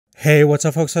Hey, what's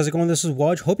up folks? How's it going? This is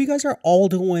Waj. Hope you guys are all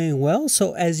doing well.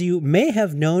 So as you may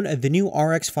have known, the new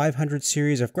RX 500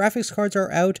 series of graphics cards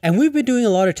are out, and we've been doing a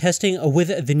lot of testing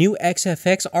with the new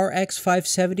XFX RX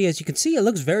 570. As you can see, it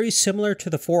looks very similar to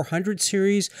the 400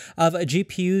 series of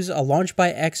GPUs launched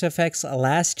by XFX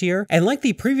last year. And like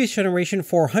the previous generation,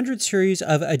 400 series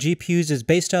of GPUs is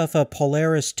based off a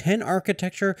Polaris 10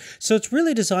 architecture. So it's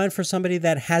really designed for somebody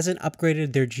that hasn't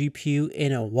upgraded their GPU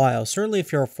in a while. Certainly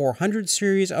if you're a 400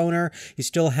 series owner, you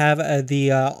still have the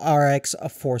RX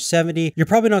 470, you're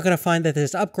probably not going to find that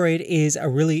this upgrade is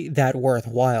really that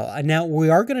worthwhile. Now we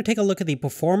are going to take a look at the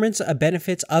performance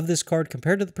benefits of this card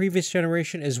compared to the previous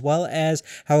generation, as well as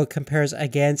how it compares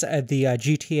against the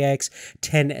GTX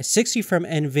 1060 from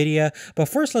NVIDIA. But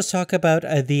first, let's talk about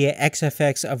the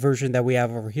XFX version that we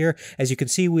have over here. As you can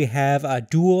see, we have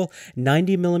dual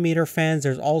 90mm fans.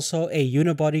 There's also a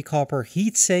unibody copper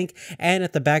heatsink, and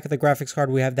at the back of the graphics card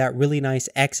we have that really nice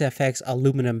XFX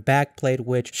aluminum backplate,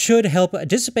 which should help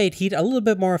dissipate heat a little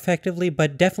bit more effectively,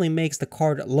 but definitely makes the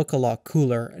card look a lot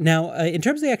cooler. Now, in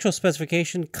terms of the actual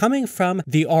specification, coming from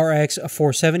the RX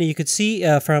 470, you could see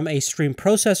from a stream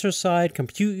processor side,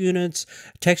 compute units,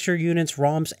 texture units,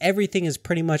 ROMs, everything is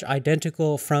pretty much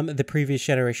identical from the previous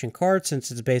generation card since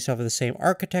it's based off of the same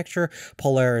architecture,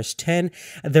 Polaris 10.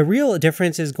 The real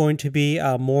difference is going to be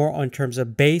more on terms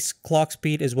of base clock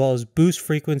speed as well as boost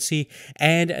frequency,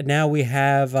 and now we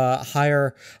have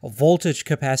higher voltage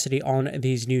capacity on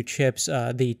these new chips.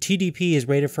 The TDP is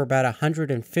rated for about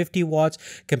 150 watts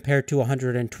compared to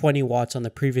 120 watts on the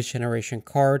previous generation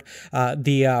card.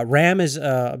 The RAM is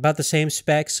about the same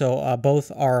spec, so both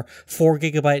are 4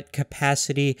 GB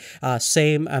capacity,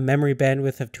 same memory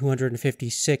bandwidth of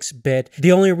 256-bit.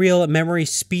 The only real memory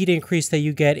speed increase that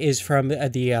you get is from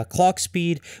the clock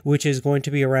speed, which is going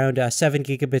to be around 7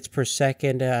 gigabits per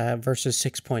second versus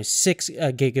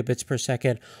 6.6 gigabits per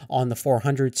second on the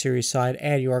 400 series side,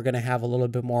 and you are going to have a little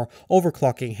bit more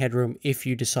overclocking headroom if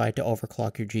you decide to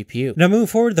overclock your GPU. Now moving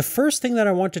forward, the first thing that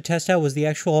I want to test out was the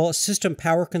actual system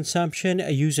power consumption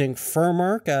using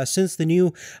Firmark. Since the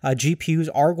new GPUs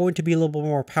are going to be a little bit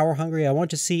more power hungry, I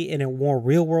want to see in a more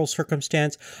real world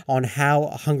circumstance on how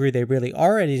hungry they really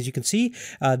are. And as you can see,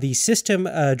 the system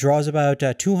draws about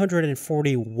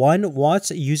 241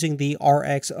 watts using the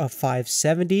RX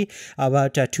 570,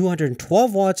 about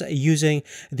 212 watts using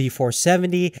the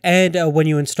 470, and when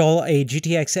you install a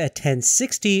GTX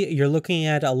 1060, you're looking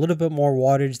at a little bit more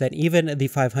wattage than even the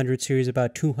 500 series,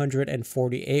 about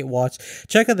 248 watts.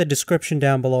 Check out the description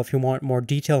down below if you want more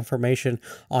detailed information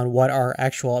on what our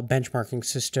actual benchmarking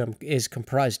system is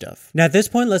comprised of. Now at this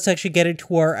point, let's actually get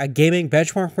into our gaming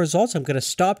benchmark results. I'm going to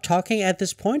stop talking at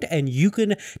this point, and you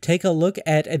can take a look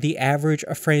at the average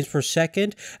frames per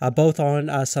second, both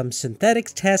on some synthetic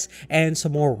tests and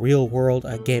some more real-world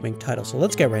gaming titles. So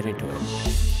let's get right into it.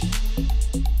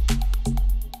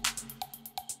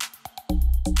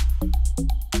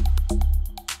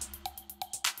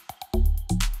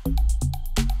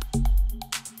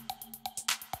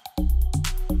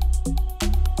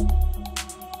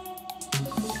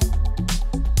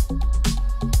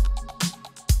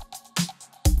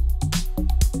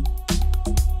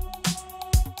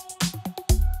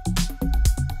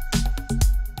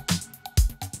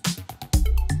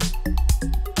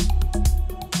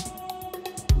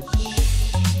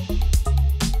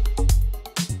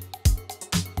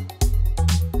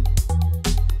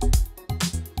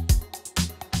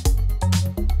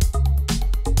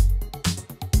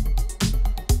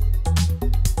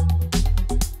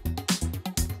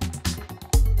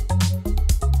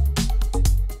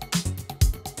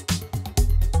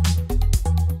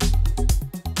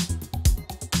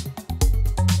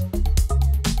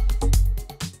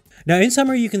 Now, in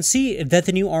summary, you can see that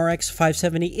the new RX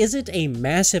 570 isn't a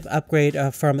massive upgrade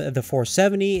from the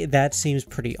 470. That seems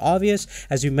pretty obvious.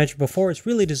 As we mentioned before, it's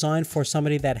really designed for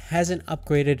somebody that hasn't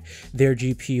upgraded their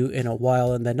GPU in a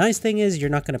while. And the nice thing is you're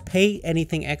not going to pay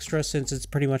anything extra since it's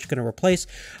pretty much going to replace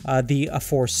the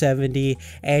 470.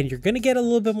 And you're going to get a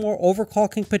little bit more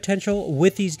overclocking potential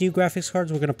with these new graphics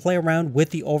cards. We're going to play around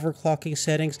with the overclocking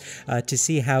settings to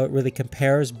see how it really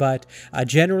compares. But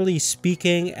generally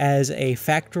speaking, as a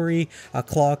factory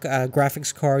clock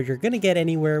graphics card, you're going to get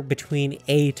anywhere between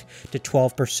 8 to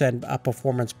 12%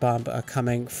 performance bump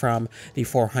coming from the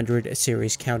 400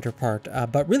 series counterpart.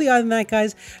 But really, other than that,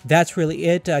 guys, that's really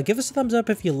it. Give us a thumbs up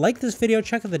if you like this video.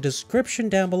 Check out the description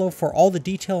down below for all the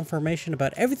detailed information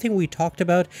about everything we talked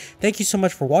about. Thank you so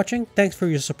much for watching. Thanks for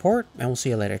your support, and we'll see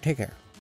you later. Take care.